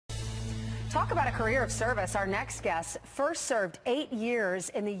Talk about a career of service. Our next guest first served 8 years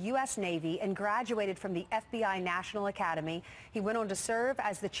in the U.S. Navy and graduated from the FBI National Academy. He went on to serve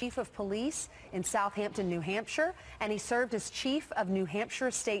as the Chief of Police in Southampton, New Hampshire, and he served as Chief of New Hampshire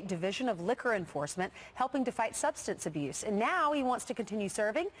State Division of Liquor Enforcement, helping to fight substance abuse. And now he wants to continue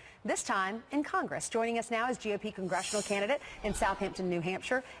serving, this time in Congress. Joining us now is GOP congressional candidate in Southampton, New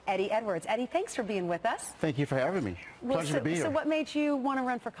Hampshire, Eddie Edwards. Eddie, thanks for being with us. Thank you for having me. Pleasure to be here. So what made you want to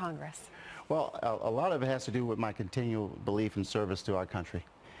run for Congress? Well, a lot of it has to do with my continual belief in service to our country.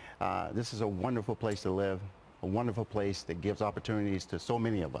 This is a wonderful place to live, a wonderful place that gives opportunities to so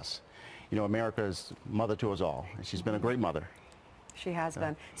many of us. You know, America is mother to us all, and she's been a great mother. She has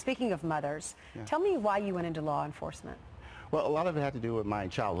been. Speaking of mothers, tell me why you went into law enforcement. Well, a lot of it had to do with my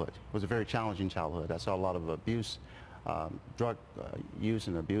childhood. It was a very challenging childhood. I saw a lot of abuse, drug use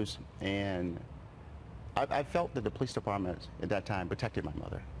and abuse, and I felt that the police department at that time protected my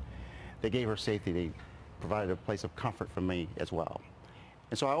mother. They gave her safety. They provided a place of comfort for me as well.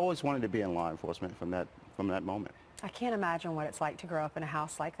 And so I always wanted to be in law enforcement from that moment. I can't imagine what it's like to grow up in a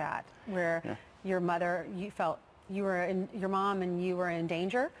house like that, where your mother, you felt your mom and you were in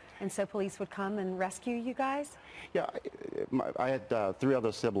danger, and so police would come and rescue you guys? Yeah, I had 3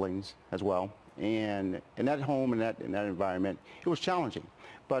 other siblings as well, and in that home, in that environment, it was challenging,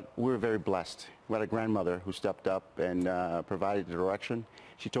 but we were very blessed. We had a grandmother who stepped up and provided the direction.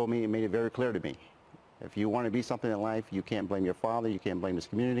 She told me and made it very clear to me, if you want to be something in life, you can't blame your father, you can't blame this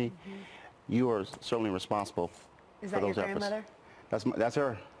community. You are certainly responsible for those efforts. Is that your grandmother? That's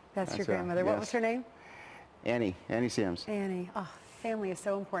her. That's your grandmother. What was her name? Annie Sims. Annie. Oh, family is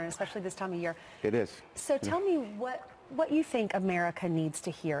so important, especially this time of year. It is. So tell me what you think America needs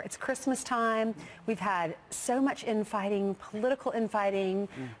to hear. It's Christmas time. We've had so much infighting, political infighting.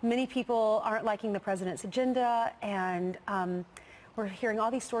 Many people aren't liking the president's agenda, and we're hearing all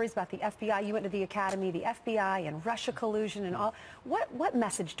these stories about the FBI. You went to the academy, the FBI and Russia collusion and all. What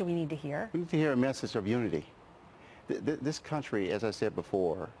message do we need to hear? We need to hear a message of unity. This country, as I said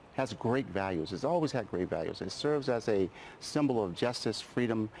before, has great values. It's always had great values. It serves as a symbol of justice,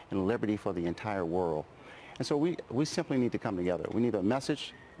 freedom, and liberty for the entire world. And so we simply need to come together. We need a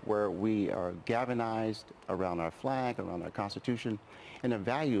message where we are galvanized around our flag, around our Constitution, and the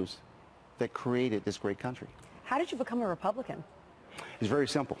values that created this great country. How did you become a Republican? It's very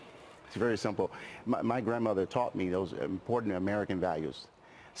simple. It's very simple. My grandmother taught me those important American values: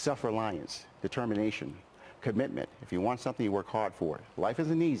 self-reliance, determination, commitment. If you want something, you work hard for it. Life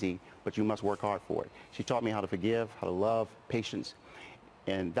isn't easy, but you must work hard for it. She taught me how to forgive, how to love, patience,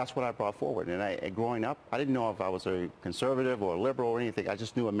 and that's what I brought forward. And growing up, I didn't know if I was a conservative or a liberal or anything. I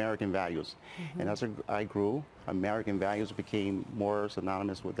just knew American values. And as I grew, American values became more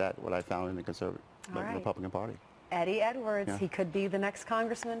synonymous with what I found in the Republican Party. Eddie Edwards, he could be the next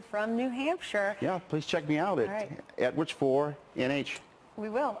congressman from New Hampshire. Yeah, please check me out at Edwards for NH. We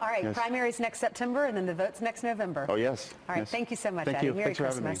will. All right, primaries next September, and then the votes next November. Oh, yes. All right, thank you so much, Thank Eddie. you. Merry Thanks for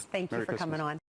having Christmas. me. Thank you for coming on.